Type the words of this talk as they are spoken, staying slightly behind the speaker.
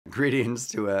Greetings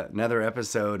to another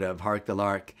episode of Hark the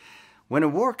Lark. When a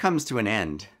war comes to an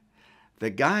end, the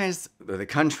guys, or the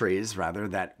countries rather,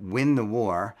 that win the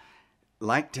war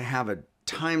like to have a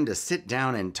time to sit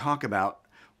down and talk about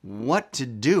what to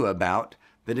do about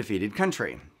the defeated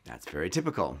country. That's very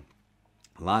typical.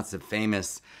 Lots of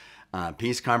famous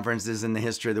peace conferences in the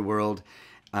history of the world.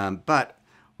 But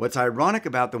what's ironic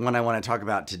about the one I want to talk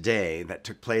about today that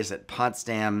took place at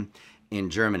Potsdam in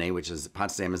Germany,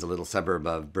 Potsdam is a little suburb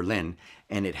of Berlin,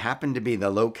 and it happened to be the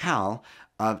locale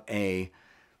of a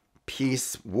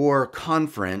peace war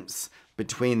conference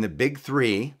between the big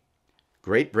three,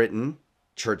 Great Britain,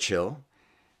 Churchill,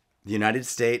 the United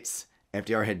States,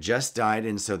 FDR had just died,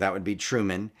 and so that would be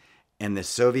Truman, and the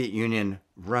Soviet Union,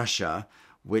 Russia,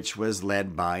 which was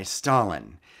led by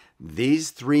Stalin. These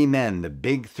three men, the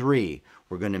big three,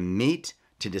 were going to meet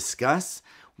to discuss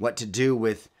what to do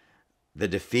with the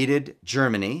defeated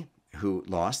Germany, who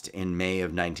lost in May of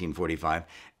 1945,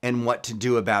 and what to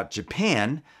do about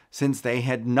Japan, since they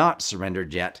had not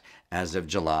surrendered yet as of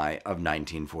July of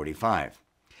 1945.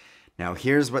 Now,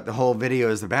 here's what the whole video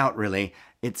is about, really.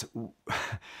 It's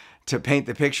to paint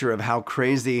the picture of how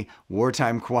crazy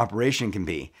wartime cooperation can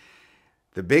be.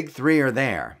 The big three are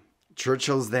there.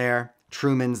 Churchill's there,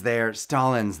 Truman's there,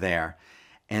 Stalin's there,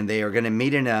 and they are going to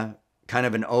meet in a kind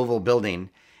of an oval building.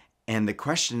 And the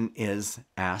question is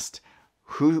asked,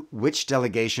 which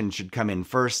delegation should come in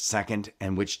first, second,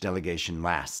 and which delegation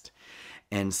last?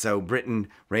 And so Britain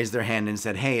raised their hand and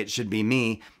said, hey, it should be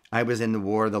me. I was in the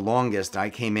war the longest. I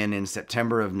came in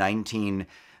September of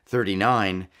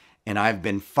 1939, and I've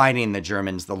been fighting the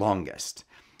Germans the longest.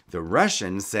 The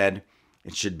Russians said,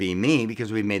 it should be me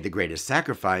because we made the greatest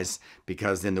sacrifice,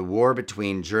 because in the war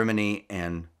between Germany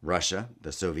and Russia,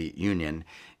 the Soviet Union,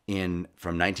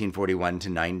 from 1941 to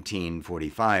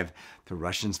 1945, the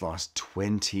Russians lost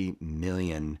 20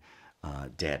 million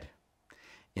dead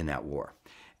in that war.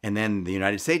 And then the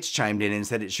United States chimed in and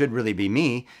said it should really be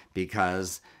me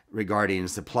because regarding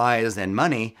supplies and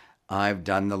money, I've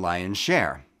done the lion's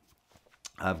share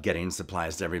of getting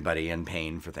supplies to everybody and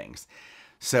paying for things.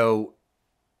 So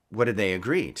what did they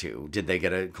agree to? Did they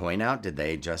get a coin out? Did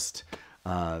they just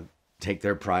take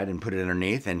their pride and put it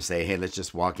underneath and say, hey, let's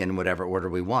just walk in whatever order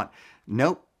we want?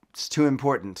 Nope, it's too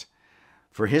important.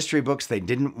 For history books, they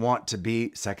didn't want to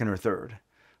be second or third.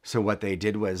 So what they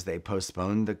did was they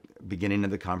postponed the beginning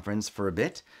of the conference for a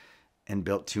bit and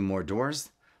built 2 more doors.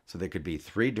 So there could be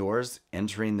 3 doors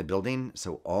entering the building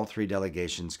so all 3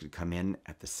 delegations could come in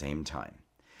at the same time.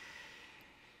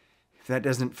 If that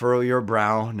doesn't furrow your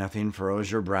brow, nothing furrows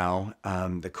your brow.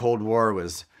 The Cold War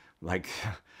was like,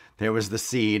 there was the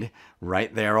seed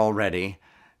right there already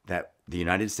that the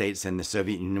United States and the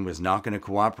Soviet Union was not going to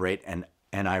cooperate. And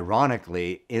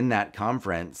ironically, in that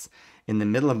conference, in the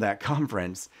middle of that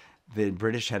conference, the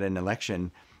British had an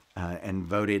election and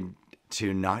voted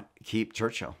to not keep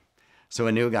Churchill. So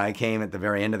a new guy came at the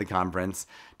very end of the conference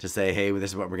to say, hey,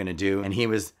 this is what we're going to do. And he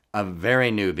was a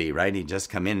very newbie, right? He'd just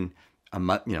come in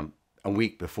a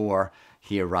week before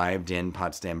he arrived in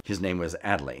Potsdam. His name was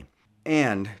Adley.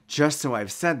 And just so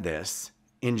I've said this,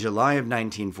 in July of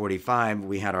 1945,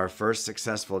 we had our first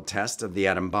successful test of the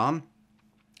atom bomb.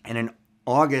 And in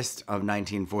August of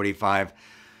 1945,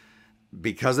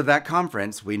 because of that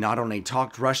conference, we not only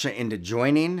talked Russia into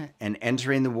joining and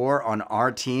entering the war on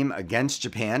our team against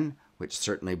Japan, which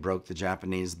certainly broke the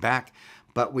Japanese back,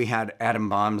 but we had atom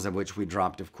bombs, of which we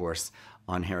dropped, of course,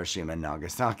 on Hiroshima and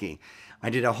Nagasaki. I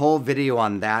did a whole video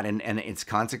on that and its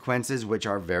consequences, which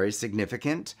are very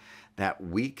significant, that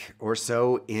week or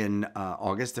so in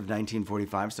August of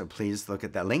 1945, so please look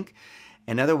at that link.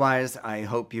 And otherwise, I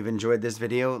hope you've enjoyed this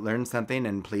video, learned something,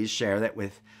 and please share that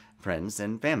with friends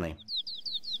and family.